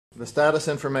The status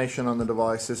information on the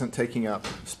device isn't taking up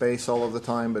space all of the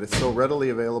time, but it's still readily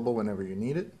available whenever you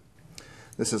need it.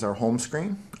 This is our home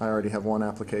screen. I already have one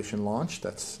application launched.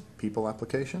 That's People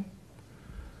application.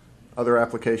 Other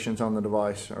applications on the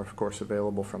device are of course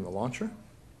available from the launcher.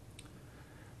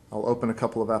 I'll open a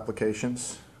couple of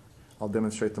applications. I'll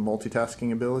demonstrate the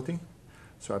multitasking ability.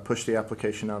 So I push the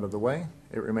application out of the way.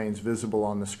 It remains visible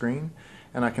on the screen,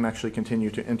 and I can actually continue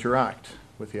to interact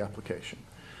with the application.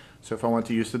 So if I want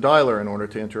to use the dialer in order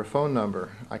to enter a phone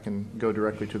number, I can go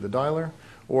directly to the dialer,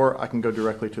 or I can go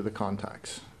directly to the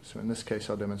contacts. So in this case,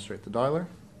 I'll demonstrate the dialer.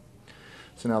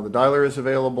 So now the dialer is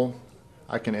available.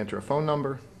 I can enter a phone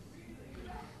number.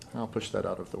 I'll push that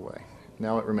out of the way.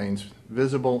 Now it remains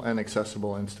visible and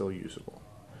accessible and still usable.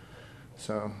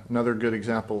 So another good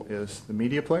example is the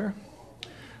media player.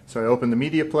 So I open the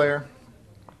media player,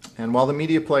 and while the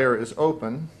media player is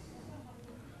open,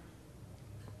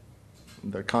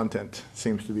 the content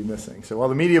seems to be missing. So while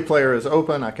the media player is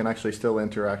open, I can actually still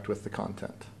interact with the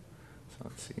content. So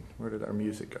let's see, where did our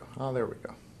music go? Oh, there we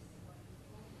go.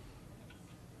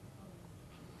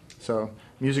 So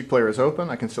music player is open,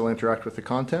 I can still interact with the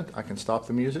content, I can stop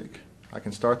the music, I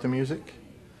can start the music,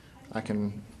 I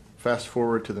can fast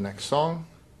forward to the next song,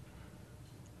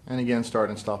 and again start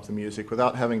and stop the music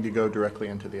without having to go directly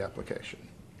into the application.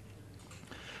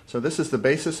 So this is the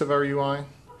basis of our UI.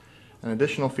 An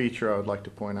additional feature I would like to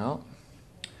point out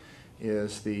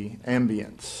is the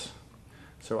ambience.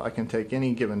 So I can take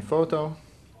any given photo,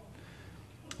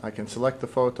 I can select the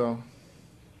photo,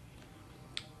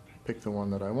 pick the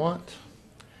one that I want,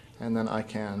 and then I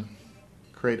can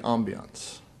create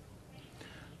ambience.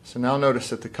 So now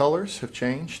notice that the colors have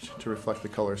changed to reflect the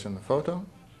colors in the photo,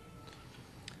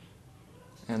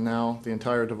 and now the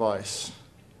entire device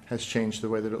has changed the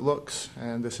way that it looks,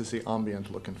 and this is the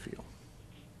ambient look and feel.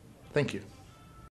 Thank you.